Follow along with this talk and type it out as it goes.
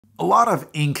A lot of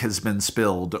ink has been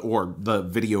spilled, or the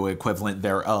video equivalent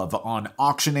thereof, on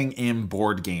auctioning in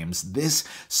board games. This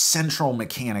central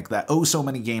mechanic that so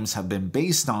many games have been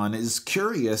based on is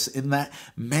curious in that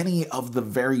many of the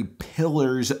very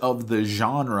pillars of the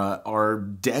genre are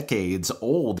decades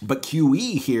old. But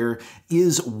QE here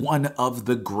is one of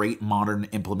the great modern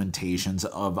implementations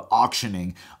of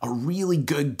auctioning, a really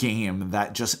good game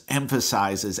that just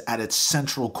emphasizes at its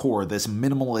central core this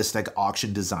minimalistic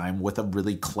auction design with a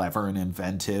really clever and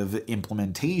inventive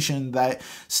implementation that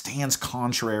stands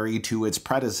contrary to its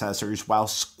predecessors while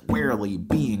squarely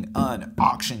being an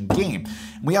auction game.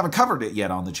 We haven't covered it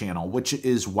yet on the channel, which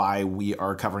is why we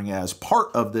are covering it as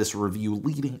part of this review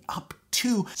leading up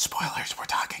to, spoilers, we're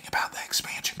talking about the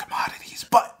expansion Commodities.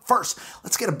 But first,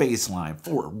 let's get a baseline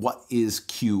for what is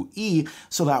QE,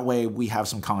 so that way we have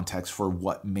some context for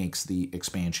what makes the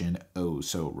expansion oh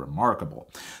so remarkable.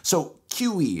 So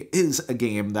QE is a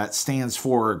game that stands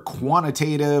for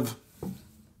quantitative,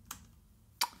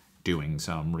 doing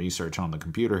some research on the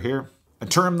computer here, a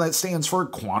term that stands for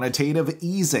quantitative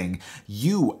easing.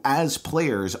 You, as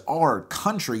players, are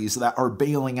countries that are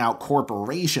bailing out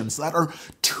corporations that are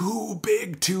too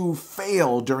big to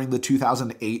fail during the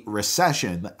 2008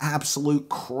 recession, the absolute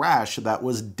crash that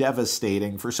was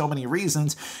devastating for so many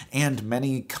reasons, and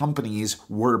many companies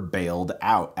were bailed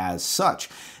out as such.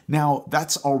 Now,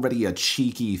 that's already a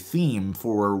cheeky theme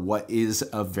for what is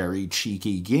a very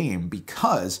cheeky game,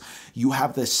 because you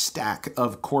have this stack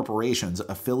of corporations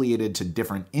affiliated to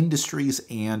different industries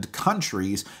and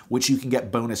countries, which you can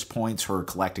get bonus points for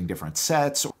collecting different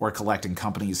sets, or collecting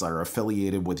companies that are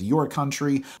affiliated with your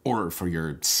country, or for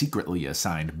your secretly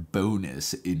assigned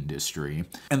bonus industry.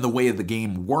 And the way the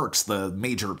game works, the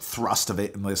major thrust of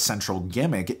it and the central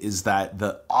gimmick is that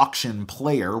the auction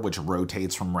player, which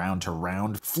rotates from round to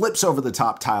round, flips over the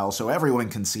top tile so everyone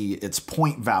can see its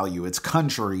point value, its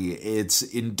country, its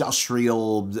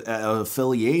industrial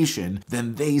affiliation.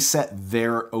 Then they set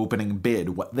their opening bid,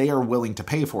 what they are willing to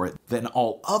pay for it. Then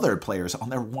all other players on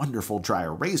their wonderful dry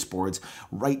erase boards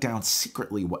write down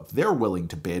secretly what they're willing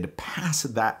to bid, pass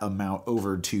that amount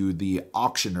over to the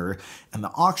auctioneer, and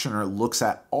the auctioneer looks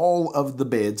at all of the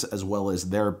bids as well as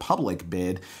their public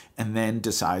bid and then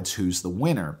decides who's the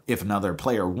winner. If another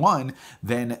player won,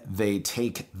 then they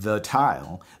take the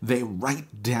tile, they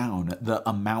write down the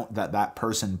amount that that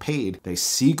person paid, they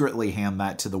secretly hand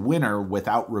that to the winner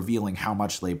without revealing how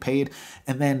much they paid,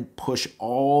 and then push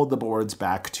all the boards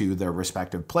back to their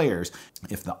respective players.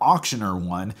 If the auctioneer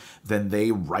won, then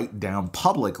they write down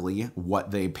publicly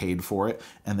what they paid for it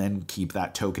and then keep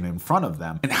that token in front of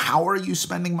them. And how are you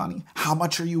spending money? How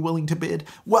much are you willing to bid?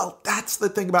 Well, that's the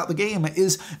thing about the game,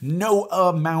 is no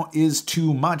amount is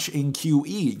too much in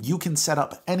QE. You can set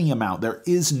up any amount. There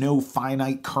is no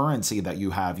finite currency that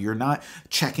you have. You're not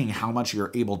checking how much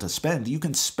you're able to spend. You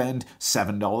can spend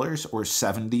 $7 or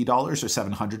 $70 or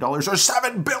 $700 or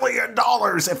 $7 billion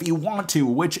if you want to,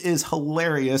 which is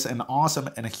hilarious and awesome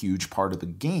and a huge part of the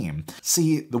game.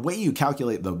 See, the way you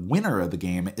calculate the winner of the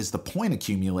game is the point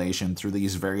accumulation through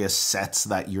these various sets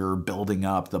that you're building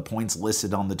up, the points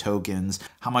listed on the tokens,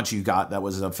 how much you got that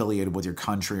was affiliated with your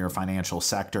country or financial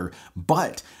sector.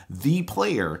 But the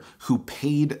player who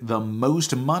paid the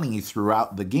most money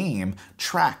throughout the game,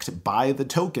 tracked by the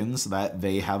tokens that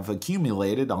they have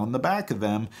accumulated on the back of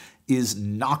them, is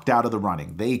knocked out of the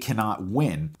running. They cannot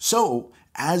win. So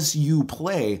as you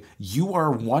play, you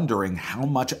are wondering how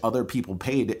much other people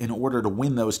paid in order to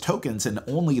win those tokens, and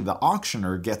only the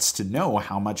auctioneer gets to know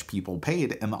how much people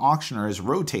paid, and the auctioneer is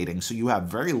rotating, so you have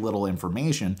very little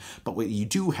information, but what you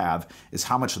do have is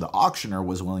how much the auctioneer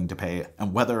was willing to pay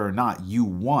and whether or not you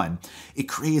won. It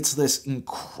creates this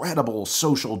incredible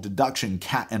social deduction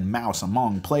cat and mouse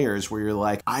among players where you're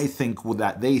like, I think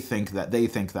that they think that they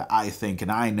think that I think,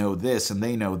 and I know this and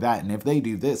they know that, and if they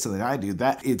do this and then I do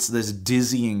that. It's this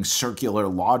dizzying circular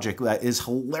logic that is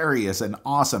hilarious and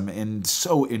awesome and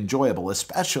so enjoyable,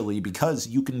 especially because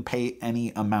you can pay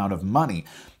any amount of money.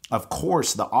 Of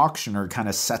course, the auctioneer kind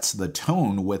of sets the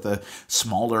tone with a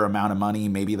smaller amount of money.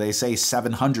 Maybe they say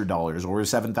 $700 or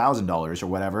 $7,000 or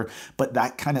whatever, but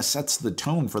that kind of sets the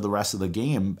tone for the rest of the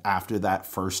game after that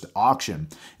first auction.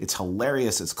 It's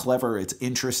hilarious, it's clever, it's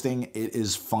interesting, it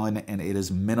is fun, and it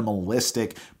is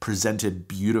minimalistic, presented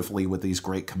beautifully with these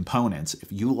great components.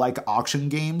 If you like auction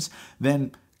games,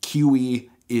 then QE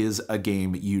is a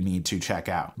game you need to check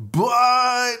out.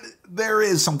 But there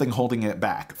is something holding it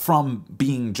back from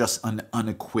being just an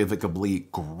unequivocally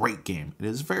great game. It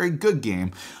is a very good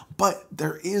game, but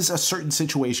there is a certain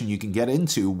situation you can get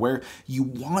into where you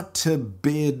want to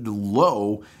bid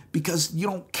low because you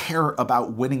don't care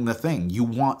about winning the thing. You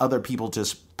want other people to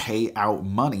just pay out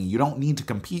money. You don't need to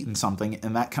compete in something,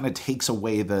 and that kind of takes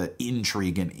away the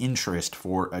intrigue and interest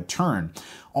for a turn.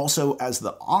 Also, as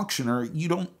the auctioneer, you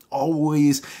don't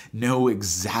always know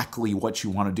exactly what you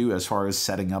want to do as far as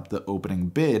setting up the opening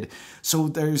bid. So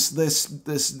there's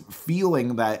this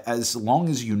feeling that as long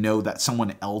as you know that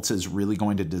someone else is really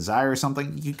going to desire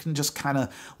something, you can just kind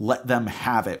of let them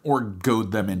have it or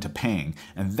goad them into paying.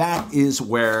 And that is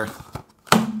where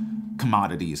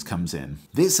Commodities comes in.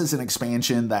 This is an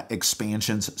expansion that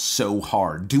expansions so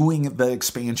hard, doing the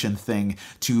expansion thing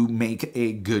to make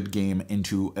a good game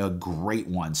into a great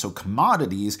one. So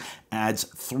Commodities adds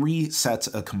 3 sets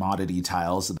of commodity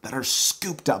tiles that are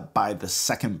scooped up by the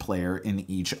second player in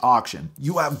each auction.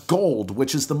 You have gold,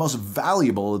 which is the most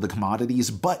valuable of the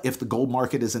commodities, but if the gold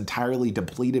market is entirely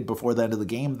depleted before the end of the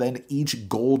game, then each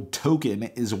gold token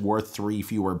is worth 3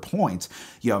 fewer points.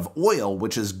 You have oil,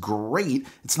 which is great.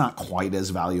 It's not quite as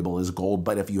valuable as gold,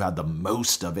 but if you had the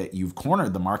most of it, you've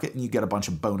cornered the market and you get a bunch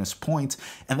of bonus points.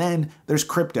 And then there's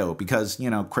crypto, because, you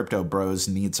know, crypto bros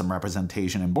need some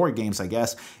representation in board games, I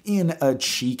guess. In a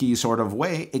cheeky sort of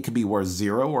way, it could be worth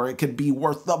 0 or it could be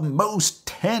worth the most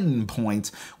 10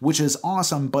 points, which is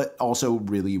awesome, but also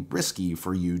really risky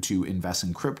for you to invest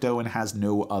in crypto and has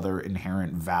no other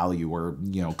inherent value or,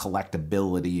 you know,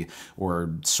 collectability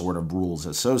or sort of rules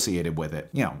associated with it.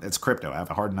 You know, it's crypto. I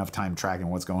have a hard enough time tracking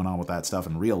what's going on with that stuff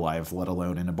in real life, let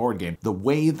alone in a board game. The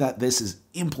way that this is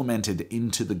implemented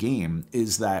into the game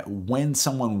is that when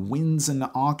someone wins an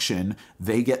auction,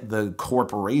 they get the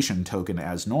corporation token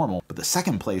as normal, but the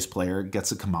second place player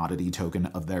gets a commodity token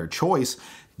of their choice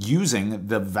using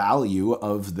the value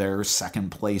of their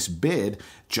second place bid,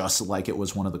 just like it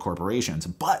was one of the corporations.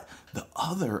 But the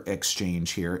other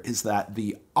exchange here is that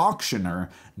the auctioneer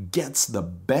gets the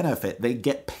benefit. They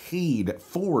get paid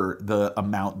for the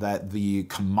amount that the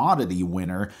commodity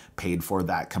winner paid for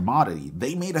that commodity.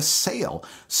 They made a sale.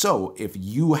 So if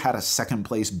you had a second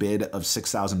place bid of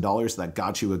 $6,000 that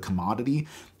got you a commodity,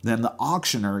 then the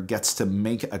auctioneer gets to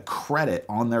make a credit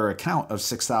on their account of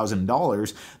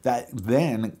 $6,000 that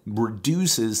then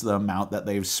reduces the amount that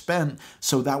they've spent.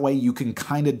 So that way you can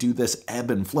kind of do this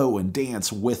ebb and flow and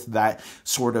dance with that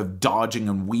sort of dodging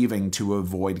and weaving to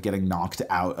avoid getting knocked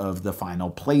out of the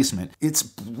final placement. It's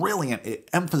brilliant. It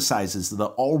emphasizes the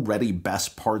already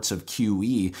best parts of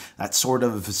QE, that sort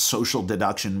of social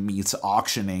deduction meets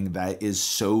auctioning that is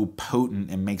so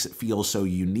potent and makes it feel so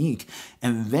unique,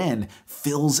 and then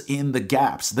fills in the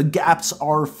gaps. The gaps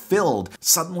are filled.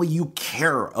 Suddenly you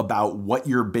care about what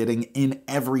you're bidding in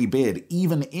every bid,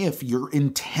 even if you're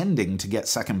intending to get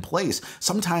second place.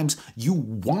 Sometimes you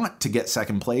want to get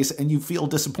second place and you feel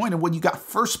disappointed when you got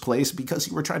first place because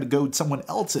you were trying to goad someone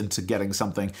else into getting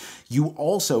something. You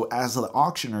also, as the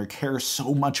auctioneer, care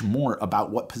so much more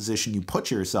about what position you put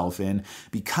yourself in,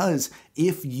 because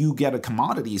if you get a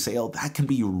commodity sale, that can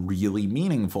be really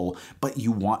meaningful, but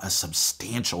you want a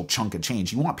substantial chunk of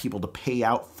change. You want people to pay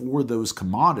out for those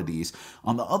commodities.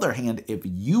 On the other hand, if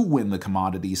you win the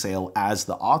commodity sale as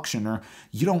the auctioneer,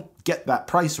 you don't get that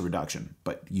price reduction,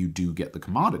 but you do get the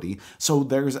commodity. So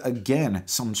there's, again,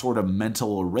 some sort of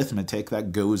mental arithmetic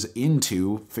that goes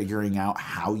into figuring out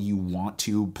how you want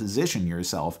to position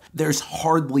yourself. There's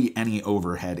hardly any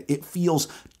overhead. It feels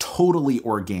totally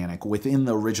organic within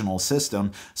the original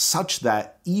system, such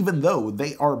that even though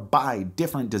they are by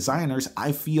different designers,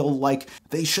 I feel like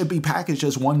they should be packaged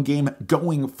as one game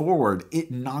going forward. It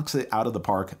knocks it out of the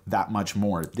park that much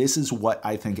more. This is what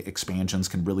I think expansions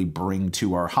can really bring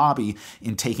to our hobby,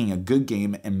 in taking a good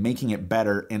game and making it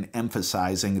better and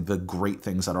emphasizing the great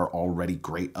things that are already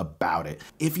great about it.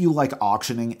 If you like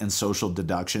auctioning and social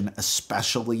deduction,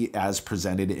 especially as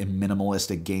presented in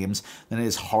minimalistic games, then it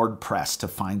is hard-pressed to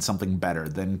find something better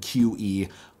than QE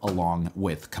along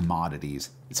with Commodities.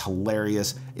 It's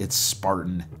hilarious, it's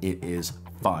Spartan, it is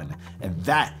fun. And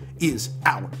that is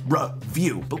our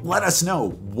review. But let us know,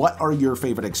 what are your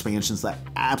favorite expansions that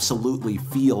absolutely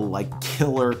feel like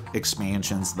killer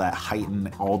expansions that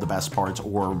heighten all the best parts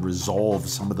or resolve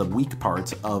some of the weak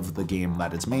parts of the game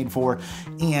that it's made for?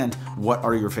 And what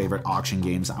are your favorite auction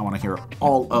games? I want to hear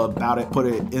all about it. Put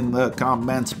it in the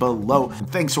comments below. And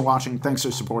thanks for watching, thanks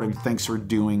for supporting, thanks for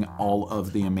doing all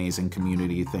of the amazing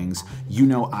community things. You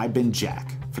know, I've been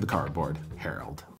Jack for the Cardboard Herald.